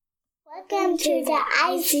Welcome to the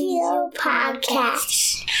ICU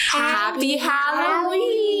podcast. Happy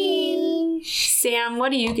Halloween! Sam,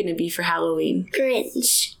 what are you going to be for Halloween?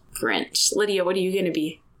 Grinch. Lydia, what are you going to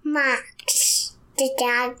be? Max, the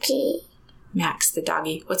doggy. Max, the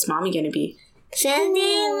doggy. What's Mommy going to be? Cindy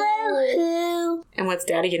Lou Who. And what's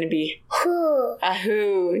Daddy going to be? Who. A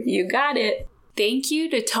who. You got it. Thank you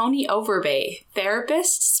to Tony Overbay,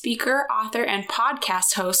 therapist, speaker, author, and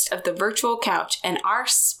podcast host of The Virtual Couch, and our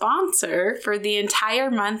sponsor for the entire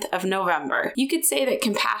month of November. You could say that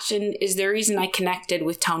compassion is the reason I connected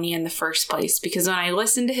with Tony in the first place, because when I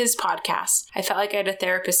listened to his podcast, I felt like I had a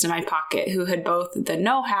therapist in my pocket who had both the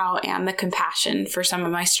know-how and the compassion for some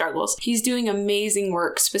of my struggles. He's doing amazing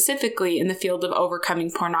work, specifically in the field of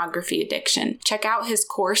overcoming pornography addiction. Check out his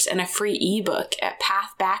course and a free ebook at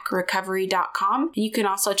pathbackrecovery.com. You can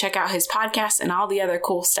also check out his podcast and all the other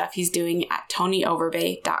cool stuff he's doing at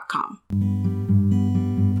tonyoverbay.com.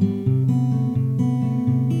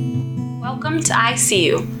 Welcome to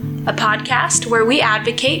ICU, a podcast where we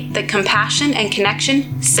advocate that compassion and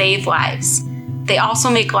connection save lives. They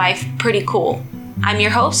also make life pretty cool. I'm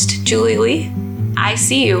your host, Julie Lee.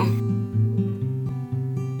 ICU.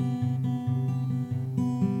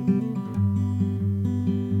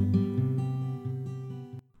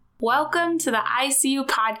 Welcome to the ICU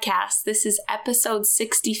podcast. This is episode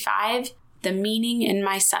 65, The Meaning in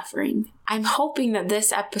My Suffering. I'm hoping that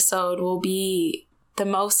this episode will be the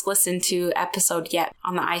most listened to episode yet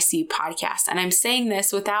on the ICU podcast. And I'm saying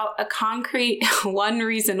this without a concrete one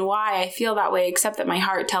reason why I feel that way, except that my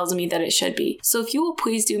heart tells me that it should be. So if you will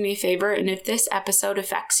please do me a favor, and if this episode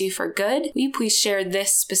affects you for good, will you please share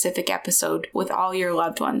this specific episode with all your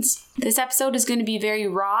loved ones? This episode is going to be very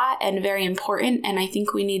raw and very important, and I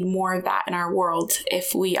think we need more of that in our world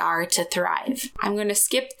if we are to thrive. I'm going to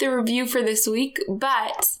skip the review for this week,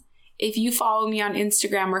 but if you follow me on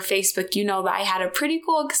Instagram or Facebook, you know that I had a pretty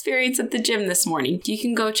cool experience at the gym this morning. You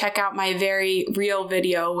can go check out my very real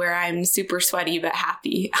video where I'm super sweaty but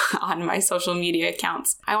happy on my social media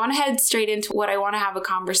accounts. I want to head straight into what I want to have a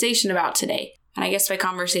conversation about today. And I guess by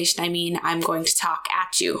conversation, I mean I'm going to talk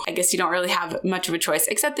at you. I guess you don't really have much of a choice,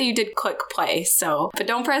 except that you did click play, but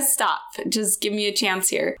don't press stop. Just give me a chance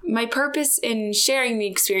here. My purpose in sharing the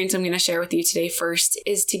experience I'm going to share with you today first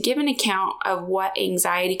is to give an account of what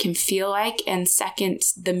anxiety can feel like, and second,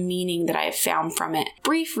 the meaning that I have found from it.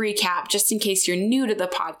 Brief recap, just in case you're new to the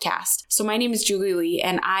podcast. So my name is Julie Lee,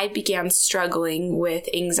 and I began struggling with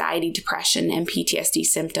anxiety, depression, and PTSD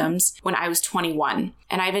symptoms when I was 21.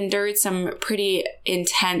 And I've endured some pretty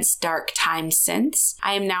intense, dark times since.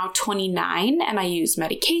 I am now 29, and I use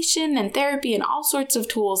medication and therapy and all sorts of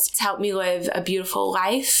tools to help me live a beautiful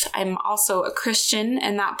life. I'm also a Christian,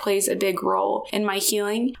 and that plays a big role in my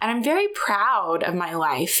healing. And I'm very proud of my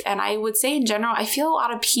life. And I would say in general, I feel a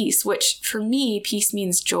lot of peace, which for me, peace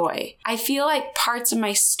means joy. I feel like parts of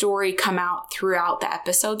my story come out throughout the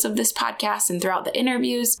episodes of this podcast and throughout the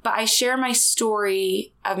interviews, but I share my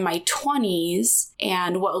story of my 20s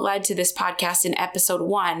and what led to this podcast in episode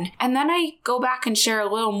 1. And then I go back and share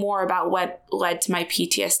a little more about what led to my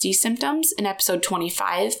PTSD symptoms in episode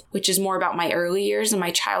 25, which is more about my early years and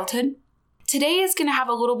my childhood. Today is going to have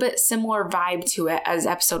a little bit similar vibe to it as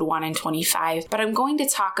episode 1 and 25, but I'm going to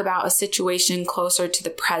talk about a situation closer to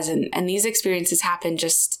the present. And these experiences happened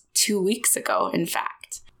just 2 weeks ago, in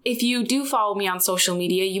fact. If you do follow me on social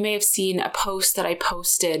media, you may have seen a post that I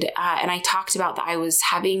posted, and I talked about that I was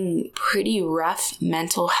having pretty rough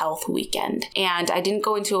mental health weekend. And I didn't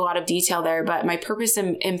go into a lot of detail there, but my purpose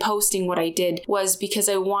in posting what I did was because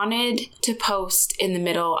I wanted to post in the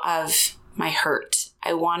middle of my hurt.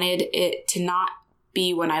 I wanted it to not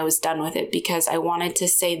be when I was done with it, because I wanted to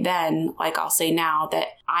say then, like I'll say now, that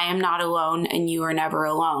I am not alone and you are never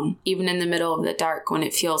alone. Even in the middle of the dark, when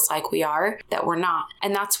it feels like we are, that we're not.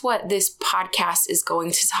 And that's what this podcast is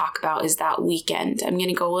going to talk about, is that weekend. I'm going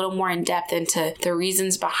to go a little more in depth into the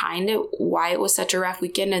reasons behind it, why it was such a rough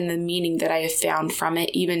weekend, and the meaning that I have found from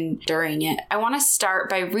it, even during it. I want to start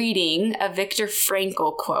by reading a Viktor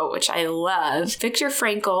Frankl quote, which I love. Viktor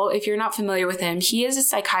Frankl, if you're not familiar with him, he is a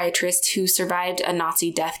psychiatrist who survived a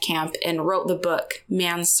Nazi death camp and wrote the book,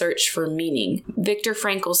 Man's Search for Meaning. Viktor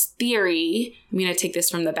Frankl's theory, I'm going to take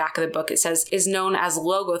this from the back of the book, it says, is known as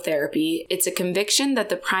logotherapy. It's a conviction that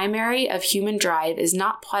the primary of human drive is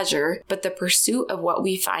not pleasure, but the pursuit of what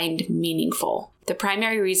we find meaningful. The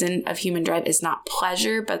primary reason of human drive is not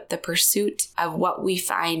pleasure, but the pursuit of what we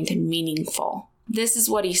find meaningful. This is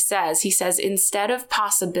what he says. He says, instead of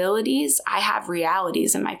possibilities, I have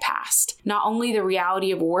realities in my past. Not only the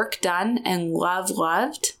reality of work done and love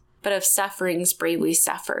loved, but of sufferings bravely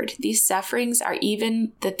suffered. These sufferings are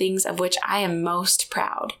even the things of which I am most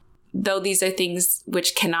proud. though these are things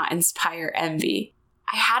which cannot inspire envy.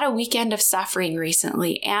 I had a weekend of suffering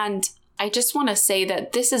recently, and I just want to say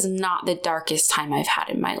that this is not the darkest time I've had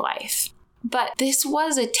in my life. But this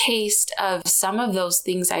was a taste of some of those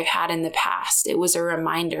things I've had in the past. It was a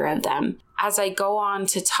reminder of them. As I go on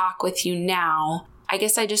to talk with you now, I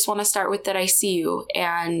guess I just want to start with that I see you,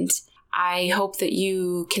 and I hope that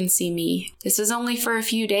you can see me. This is only for a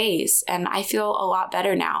few days, and I feel a lot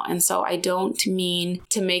better now. And so I don't mean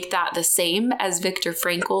to make that the same as Viktor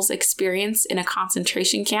Frankl's experience in a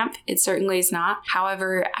concentration camp. It certainly is not.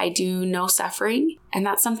 However, I do know suffering, and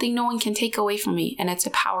that's something no one can take away from me, and it's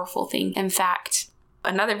a powerful thing. In fact,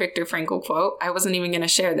 another Viktor Frankl quote, I wasn't even going to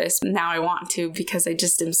share this, but now I want to because I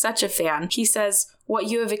just am such a fan. He says, "What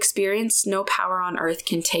you have experienced, no power on earth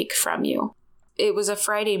can take from you." It was a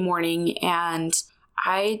Friday morning and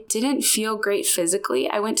I didn't feel great physically.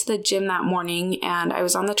 I went to the gym that morning and I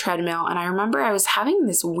was on the treadmill, and I remember I was having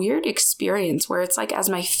this weird experience where it's like as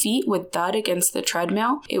my feet would thud against the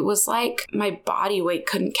treadmill, it was like my body weight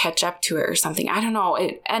couldn't catch up to it or something. I don't know.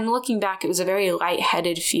 And looking back, it was a very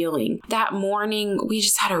lightheaded feeling. That morning, we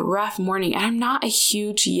just had a rough morning, and I'm not a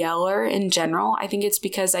huge yeller in general. I think it's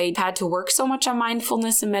because I had to work so much on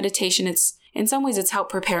mindfulness and meditation. In some ways, it's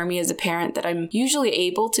helped prepare me as a parent that I'm usually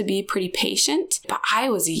able to be pretty patient. But I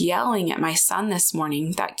was yelling at my son this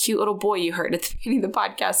morning, that cute little boy you heard at the beginning of the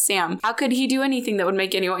podcast, Sam. How could he do anything that would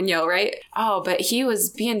make anyone yell, right? Oh, but he was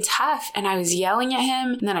being tough, and I was yelling at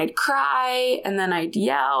him, and then I'd cry, and then I'd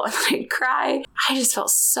yell, and then I'd cry. I just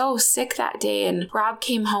felt so sick that day, and Rob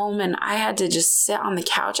came home, and I had to just sit on the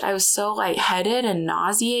couch. I was so lightheaded and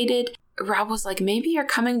nauseated. Rob was like, maybe you're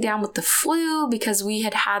coming down with the flu, because we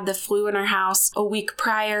had had the flu in our house a week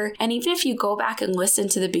prior. And even if you go back and listen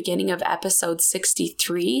to the beginning of episode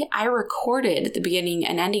 63, I recorded the beginning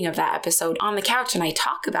and ending of that episode on the couch, and I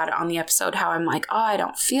talk about it on the episode, how I'm like, oh, I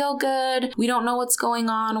don't feel good. We don't know what's going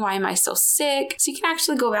on. Why am I so sick? So you can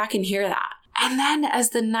actually go back and hear that. And then as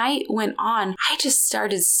the night went on, I just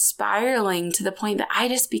started spiraling to the point that I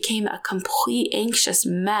just became a complete anxious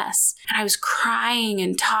mess. And I was crying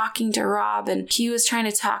and talking to Rob, and he was trying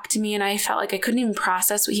to talk to me, and I felt like I couldn't even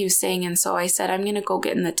process what he was saying. And so I said, I'm going to go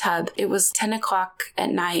get in the tub. It was 10 o'clock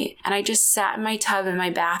at night, and I just sat in my tub in my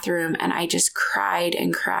bathroom, and I just cried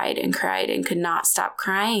and cried and cried and could not stop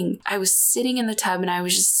crying. I was sitting in the tub, and I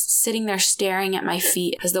was just sitting there staring at my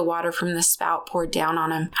feet as the water from the spout poured down on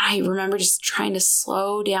them. I remember just trying to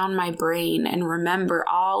slow down my brain and remember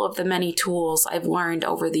all of the many tools I've learned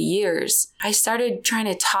over the years. I started trying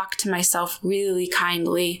to talk to myself really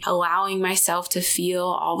kindly, allowing myself to feel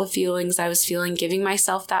all the feelings I was feeling, giving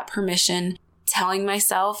myself that permission, telling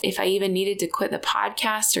myself if I even needed to quit the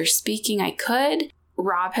podcast or speaking, I could.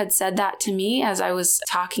 Rob had said that to me as I was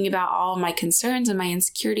talking about all of my concerns and my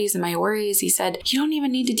insecurities and my worries. He said, you don't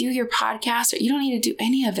even need to do your podcast, or you don't need to do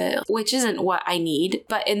any of it, which isn't what I need.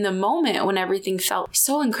 But in the moment when everything felt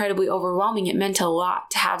so incredibly overwhelming, it meant a lot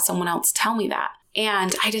to have someone else tell me that.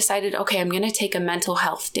 And I decided, okay, I'm going to take a mental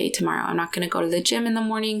health day tomorrow. I'm not going to go to the gym in the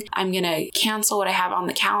morning. I'm going to cancel what I have on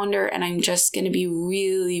the calendar, and I'm just going to be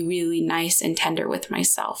really, really nice and tender with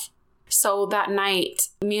myself. So that night,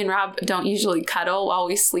 me and Rob don't usually cuddle while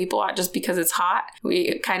we sleep a lot just because it's hot.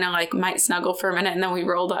 We kind of like might snuggle for a minute, and then we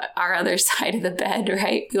roll to our other side of the bed,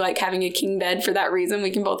 right? We like having a king bed for that reason.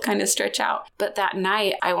 We can both kind of stretch out. But that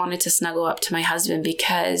night, I wanted to snuggle up to my husband,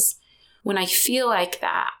 because when I feel like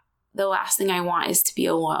that, the last thing I want is to be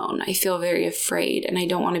alone. I feel very afraid, and I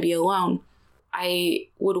don't want to be alone. I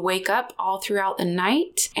would wake up all throughout the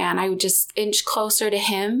night, and I would just inch closer to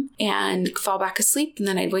him and fall back asleep. And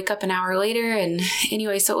then I'd wake up an hour later. And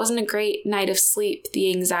anyway, so it wasn't a great night of sleep. The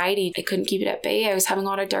anxiety, I couldn't keep it at bay. I was having a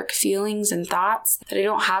lot of dark feelings and thoughts that I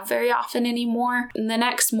don't have very often anymore. And the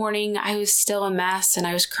next morning, I was still a mess, and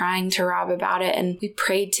I was crying to Rob about it. And we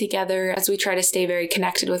prayed together as we try to stay very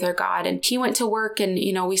connected with our God. And he went to work, and,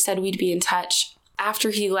 we said we'd be in touch.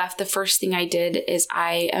 After he left, the first thing I did is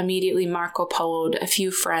I immediately Marco Polo'd a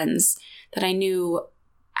few friends that I knew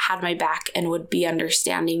had my back and would be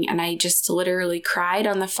understanding. And I just literally cried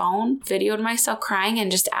on the phone, videoed myself crying, and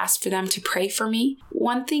just asked for them to pray for me.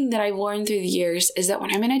 One thing that I've learned through the years is that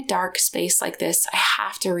when I'm in a dark space like this, I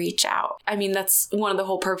have to reach out. I mean, that's one of the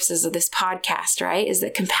whole purposes of this podcast, right? Is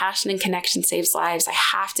that compassion and connection saves lives. I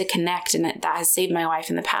have to connect, and that has saved my life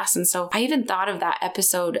in the past. And so I even thought of that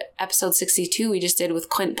episode 62 we just did with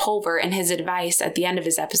Clint Pulver, and his advice at the end of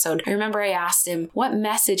his episode. I remember I asked him what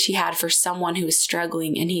message he had for someone who was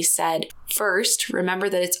struggling, and he said, first, remember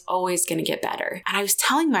that it's always going to get better. And I was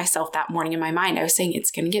telling myself that morning in my mind, I was saying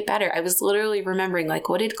it's going to get better. I was literally remembering, like,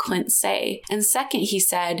 what did Clint say? And second, he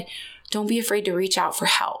said, don't be afraid to reach out for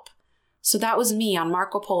help. So that was me on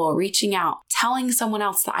Marco Polo, reaching out, telling someone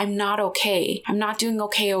else that I'm not okay. I'm not doing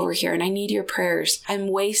okay over here and I need your prayers. I'm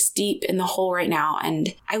waist deep in the hole right now.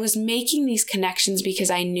 And I was making these connections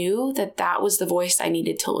because I knew that that was the voice I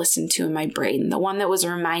needed to listen to in my brain. The one that was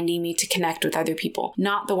reminding me to connect with other people,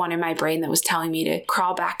 not the one in my brain that was telling me to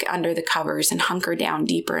crawl back under the covers and hunker down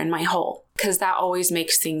deeper in my hole. Because that always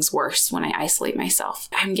makes things worse when I isolate myself.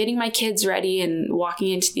 I'm getting my kids ready and walking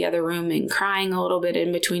into the other room and crying a little bit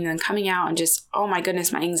in between and coming out and just, oh my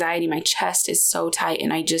goodness, my anxiety, my chest is so tight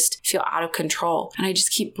and I just feel out of control. And I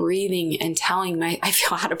just keep breathing and I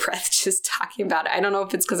feel out of breath just talking about it. I don't know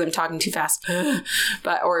if it's because I'm talking too fast,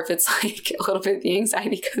 or if it's like a little bit of the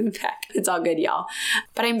anxiety coming back. It's all good, y'all.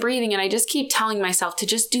 But I'm breathing and I just keep telling myself to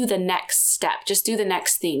just do the next step, just do the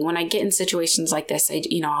next thing. When I get in situations like this,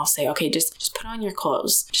 I'll say, okay, just put on your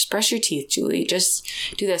clothes. Just brush your teeth, Julie. Just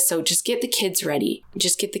do this. So just get the kids ready.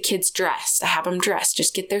 Just get the kids dressed. I have them dressed.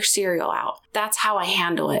 Just get their cereal out. That's how I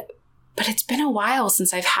handle it. But it's been a while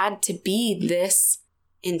since I've had to be this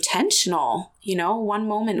intentional, one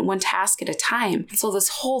moment, one task at a time. And so this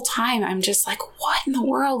whole time I'm just like, what in the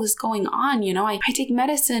world is going on? I take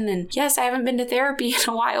medicine and yes, I haven't been to therapy in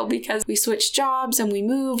a while because we switched jobs and we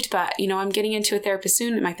moved, but I'm getting into a therapist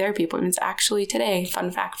soon. My therapy appointment's actually today.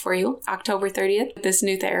 Fun fact for you, October 30th, this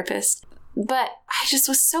new therapist. But I just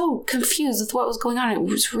was so confused with what was going on. It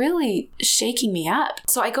was really shaking me up.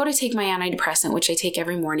 So I go to take my antidepressant, which I take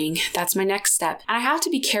every morning. That's my next step. And I have to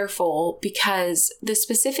be careful because the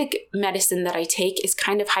specific medicine that I take is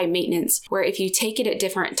kind of high maintenance, where if you take it at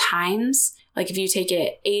different times, like if you take it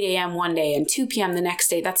at 8 a.m. one day and 2 p.m. the next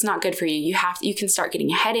day, that's not good for you. You can start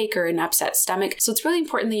getting a headache or an upset stomach. So it's really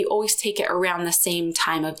important that you always take it around the same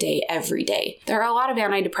time of day every day. There are a lot of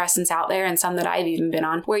antidepressants out there and some that I've even been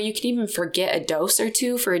on where you can even forget a dose or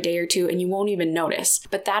two for a day or two and you won't even notice.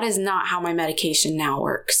 But that is not how my medication now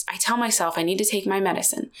works. I tell myself I need to take my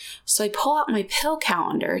medicine. So I pull out my pill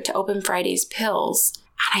calendar to open Friday's pills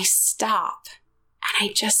and I stop and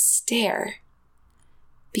I just stare.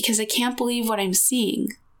 Because I can't believe what I'm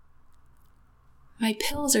seeing. My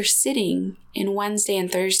pills are sitting in Wednesday and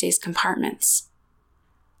Thursday's compartments.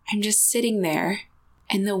 I'm just sitting there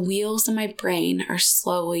and the wheels in my brain are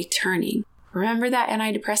slowly turning. Remember that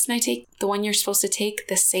antidepressant I take? The one you're supposed to take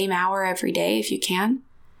the same hour every day if you can?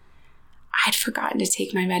 I'd forgotten to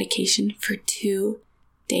take my medication for 2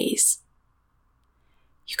 days.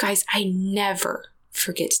 You guys, I never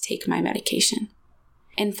forget to take my medication.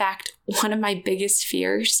 In fact, one of my biggest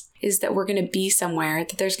fears is that we're going to be somewhere,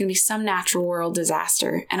 that there's going to be some natural world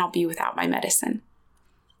disaster, and I'll be without my medicine.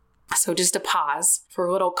 So just a pause for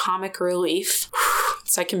a little comic relief,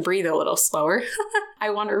 so I can breathe a little slower. I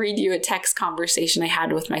want to read you a text conversation I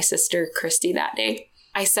had with my sister, Christy, that day.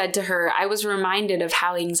 I said to her, I was reminded of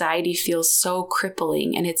how anxiety feels so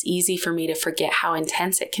crippling and it's easy for me to forget how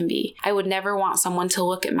intense it can be. I would never want someone to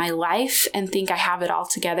look at my life and think I have it all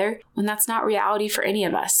together when that's not reality for any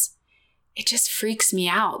of us. It just freaks me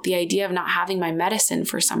out, the idea of not having my medicine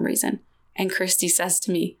for some reason. And Christy says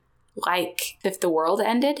to me, like, if the world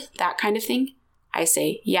ended, that kind of thing? I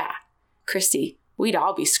say, yeah, Christy, we'd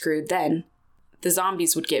all be screwed then. The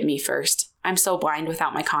zombies would get me first. I'm so blind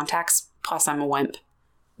without my contacts, plus I'm a wimp.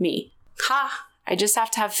 Me. I just have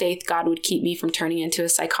to have faith God would keep me from turning into a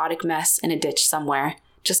psychotic mess in a ditch somewhere.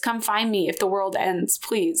 Just come find me if the world ends,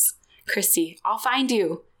 please. Christy, I'll find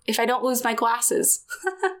you if I don't lose my glasses.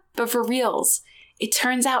 But for reals, it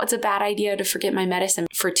turns out it's a bad idea to forget my medicine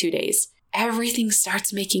for 2 days. Everything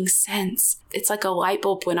starts making sense. It's like a light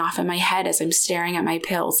bulb went off in my head as I'm staring at my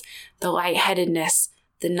pills. The lightheadedness,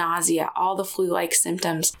 the nausea, all the flu-like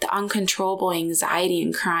symptoms, the uncontrollable anxiety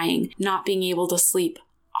and crying, not being able to sleep.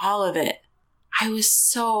 All of it. I was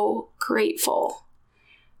so grateful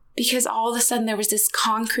because all of a sudden there was this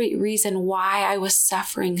concrete reason why I was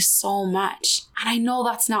suffering so much. And I know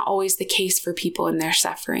that's not always the case for people in their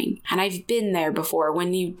suffering. And I've been there before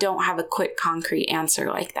when you don't have a quick concrete answer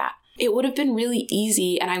like that. It would have been really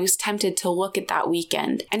easy, and I was tempted to look at that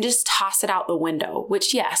weekend and just toss it out the window,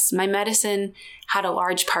 which yes, my medicine had a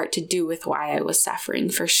large part to do with why I was suffering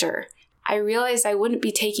for sure. I realized I wouldn't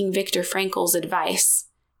be taking Viktor Frankl's advice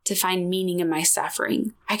to find meaning in my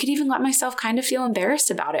suffering. I could even let myself kind of feel embarrassed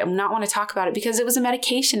about it and not want to talk about it because it was a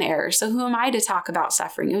medication error. So who am I to talk about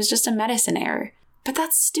suffering? It was just a medicine error. But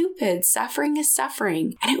that's stupid. Suffering is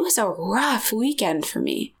suffering. And it was a rough weekend for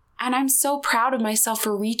me. And I'm so proud of myself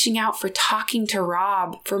for reaching out, for talking to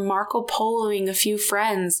Rob, for Marco Poloing a few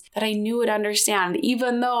friends that I knew would understand,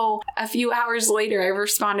 even though a few hours later I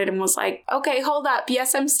responded and was like, okay, hold up.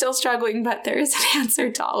 Yes, I'm still struggling, but there is an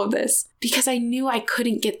answer to all of this. Because I knew I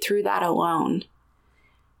couldn't get through that alone.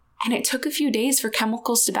 And it took a few days for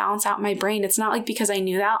chemicals to balance out my brain. It's not like because I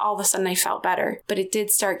knew that, all of a sudden I felt better. But it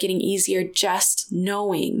did start getting easier just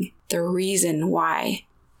knowing the reason why.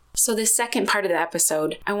 So this second part of the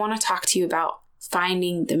episode, I want to talk to you about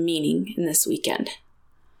finding the meaning in this weekend.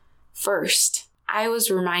 First, I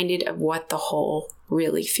was reminded of what the whole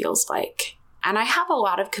really feels like. And I have a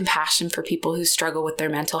lot of compassion for people who struggle with their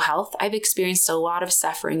mental health. I've experienced a lot of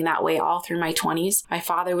suffering that way all through my 20s. My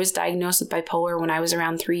father was diagnosed with bipolar when I was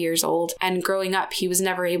around 3 years old. And growing up, he was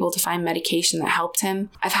never able to find medication that helped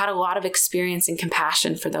him. I've had a lot of experience and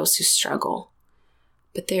compassion for those who struggle.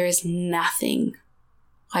 But there is nothing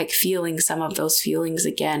like feeling some of those feelings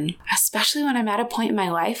again, especially when I'm at a point in my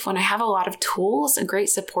life when I have a lot of tools, a great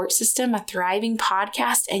support system, a thriving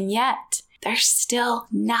podcast, and yet there's still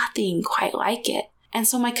nothing quite like it. And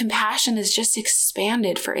so my compassion is just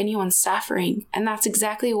expanded for anyone suffering. And that's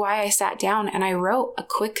exactly why I sat down and I wrote a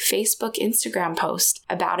quick Facebook, Instagram post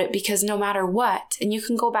about it, because no matter what, and you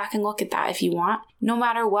can go back and look at that if you want, no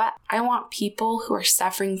matter what, I want people who are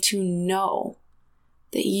suffering to know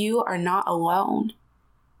that you are not alone.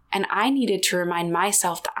 And I needed to remind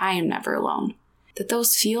myself that I am never alone, that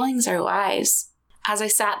those feelings are lies. As I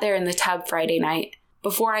sat there in the tub Friday night,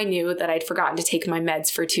 before I knew that I'd forgotten to take my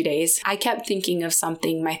meds for 2 days, I kept thinking of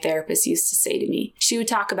something my therapist used to say to me. She would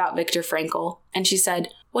talk about Viktor Frankl, and she said,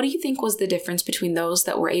 "What do you think was the difference between those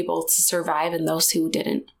that were able to survive and those who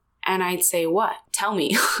didn't?" And I'd say, "What? Tell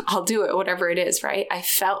me. I'll do it, whatever it is," right? I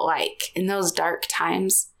felt like in those dark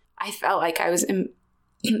times, I felt like I was in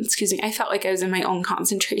my own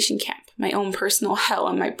concentration camp, my own personal hell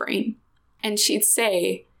in my brain. And she'd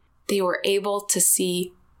say they were able to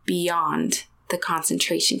see beyond the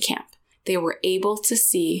concentration camp. They were able to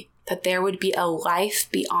see that there would be a life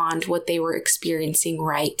beyond what they were experiencing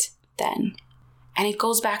right then. And it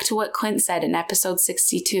goes back to what Clint said in episode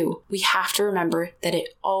 62. We have to remember that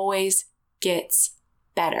it always gets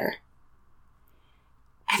better.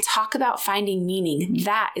 And talk about finding meaning.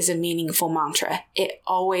 That is a meaningful mantra. It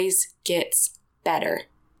always gets better.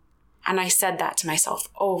 And I said that to myself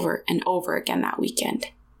over and over again that weekend.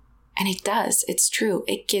 And it does. It's true.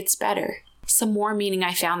 It gets better. Some more meaning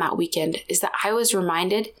I found that weekend is that I was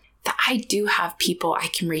reminded that I do have people I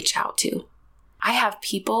can reach out to. I have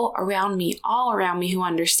people around me, all around me, who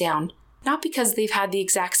understand. Not because they've had the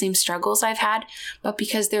exact same struggles I've had, but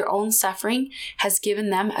because their own suffering has given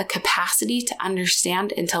them a capacity to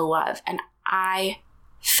understand and to love. And I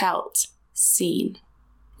felt seen.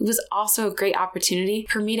 It was also a great opportunity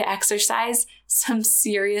for me to exercise some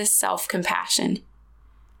serious self-compassion.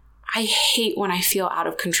 I hate when I feel out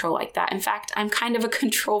of control like that. In fact, I'm kind of a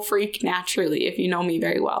control freak naturally, if you know me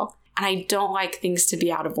very well. And I don't like things to be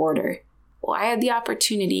out of order. Well, I had the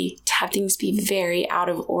opportunity to have things be very out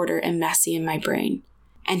of order and messy in my brain,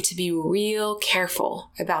 and to be real careful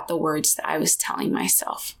about the words that I was telling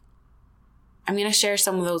myself. I'm going to share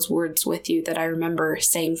some of those words with you that I remember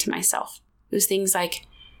saying to myself. It was things like,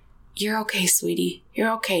 "You're okay, sweetie.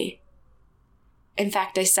 You're okay." In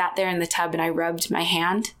fact, I sat there in the tub and I rubbed my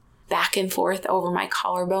hand back and forth over my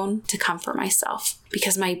collarbone to comfort myself,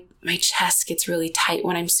 because my chest gets really tight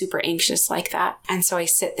when I'm super anxious like that. And so I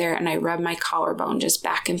sit there and I rub my collarbone just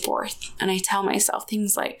back and forth. And I tell myself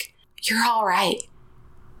things like, "You're all right.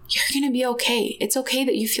 You're going to be okay. It's okay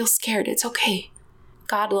that you feel scared. It's okay.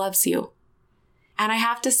 God loves you." And I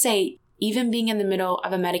have to say, even being in the middle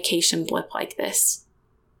of a medication blip like this,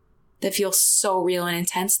 that feels so real and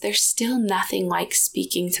intense, there's still nothing like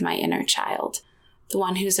speaking to my inner child. The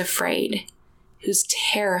one who's afraid, who's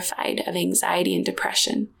terrified of anxiety and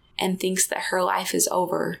depression, and thinks that her life is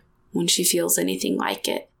over when she feels anything like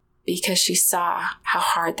it, because she saw how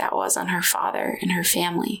hard that was on her father and her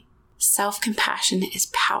family. Self-compassion is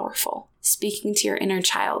powerful. Speaking to your inner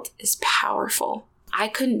child is powerful. I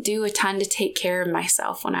couldn't do a ton to take care of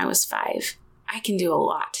myself when I was 5. I can do a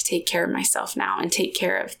lot to take care of myself now and take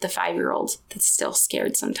care of the 5-year-old that's still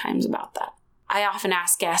scared sometimes about that. I often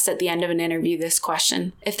ask guests at the end of an interview this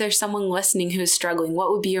question: if there's someone listening who is struggling, what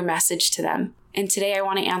would be your message to them? And today I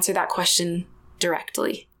want to answer that question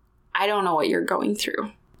directly. I don't know what you're going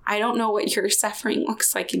through. I don't know what your suffering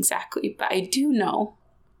looks like exactly, but I do know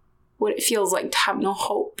what it feels like to have no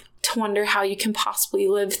hope, to wonder how you can possibly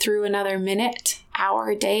live through another minute,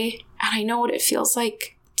 hour, day. And I know what it feels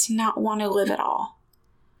like to not want to live at all.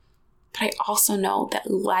 But I also know that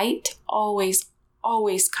light always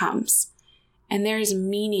comes. And there is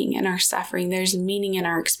meaning in our suffering. There's meaning in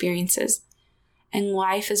our experiences. And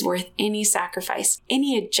life is worth any sacrifice,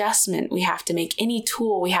 any adjustment we have to make, any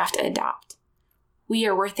tool we have to adopt. We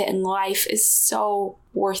are worth it, and life is so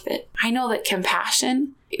worth it. I know that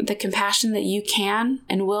compassion, the compassion that you can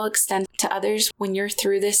and will extend to others when you're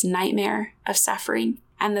through this nightmare of suffering,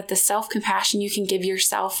 and that the self-compassion you can give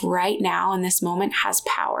yourself right now in this moment has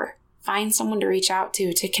power. Find someone to reach out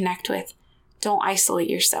to connect with. Don't isolate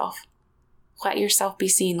yourself. Let yourself be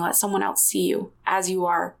seen. Let someone else see you as you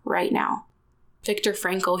are right now. Viktor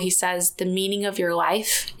Frankl, he says, the meaning of your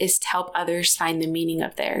life is to help others find the meaning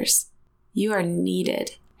of theirs. You are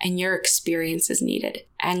needed, and your experience is needed.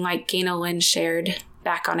 And like Gaina Lynn shared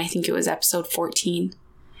back on, I think it was episode 14,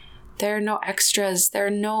 there are no extras. There are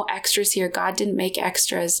no extras here. God didn't make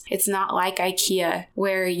extras. It's not like IKEA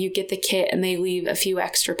where you get the kit and they leave a few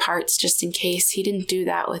extra parts just in case. He didn't do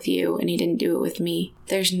that with you, and he didn't do it with me.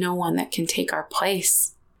 There's no one that can take our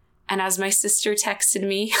place. And as my sister texted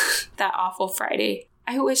me that awful Friday,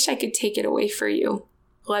 I wish I could take it away for you.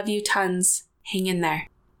 Love you tons. Hang in there.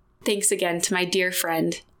 Thanks again to my dear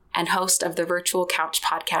friend and host of the Virtual Couch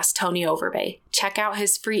podcast, Tony Overbay. Check out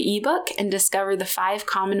his free ebook and discover the 5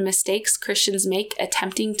 common mistakes Christians make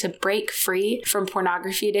attempting to break free from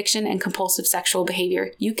pornography addiction and compulsive sexual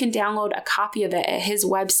behavior. You can download a copy of it at his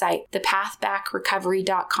website,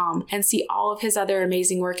 thepathbackrecovery.com, and see all of his other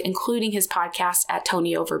amazing work, including his podcast at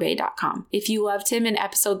tonyoverbay.com. If you loved him in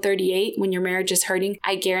episode 38, When Your Marriage is Hurting,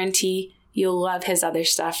 I guarantee you'll love his other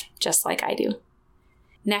stuff just like I do.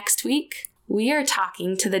 Next week, we are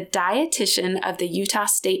talking to the dietitian of the Utah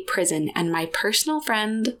State Prison and my personal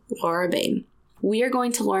friend, Laura Bain. We are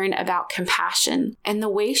going to learn about compassion and the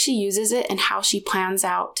way she uses it and how she plans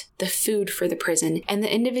out the food for the prison and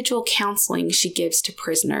the individual counseling she gives to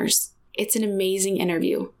prisoners. It's an amazing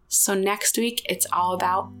interview. So next week, it's all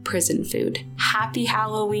about prison food. Happy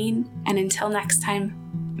Halloween, and until next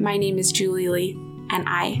time, my name is Julie Lee, and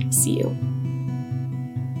I see you.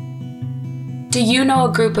 Do you know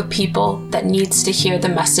a group of people that needs to hear the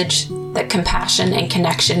message that compassion and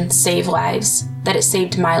connection save lives, that it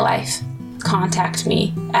saved my life? Contact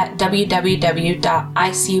me at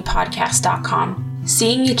www.icupodcast.com.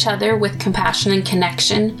 Seeing each other with compassion and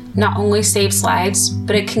connection not only saves lives,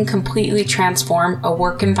 but it can completely transform a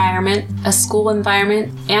work environment, a school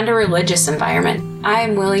environment, and a religious environment. I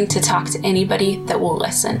am willing to talk to anybody that will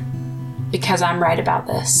listen, because I'm right about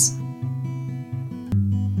this.